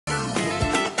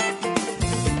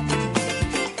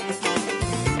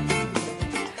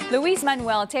Louise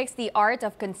Manuel takes the art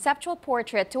of conceptual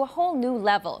portrait to a whole new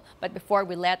level. But before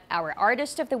we let our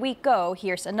Artist of the Week go,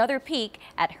 here's another peek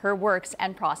at her works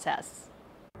and process.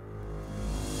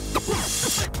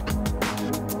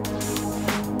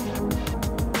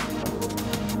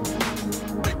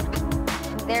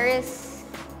 There is,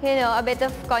 a bit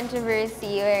of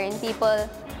controversy wherein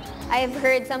I've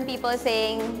heard some people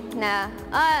saying na,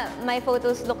 my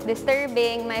photos look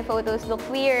disturbing, my photos look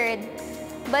weird.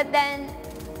 But then,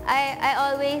 I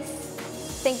always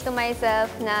think to myself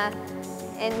na,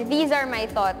 and these are my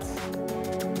thoughts.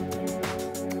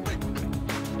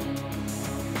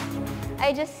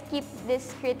 I just keep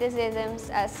these criticisms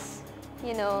as,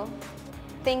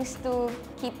 things to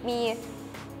keep me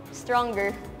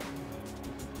stronger.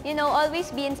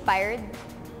 Always be inspired.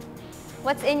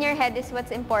 What's in your head is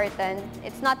what's important.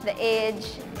 It's not the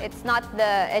age, it's not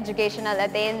the educational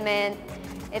attainment,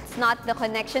 it's not the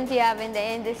connections you have in the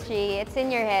industry, it's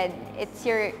in your head. It's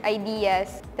your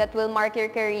ideas that will mark your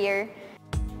career.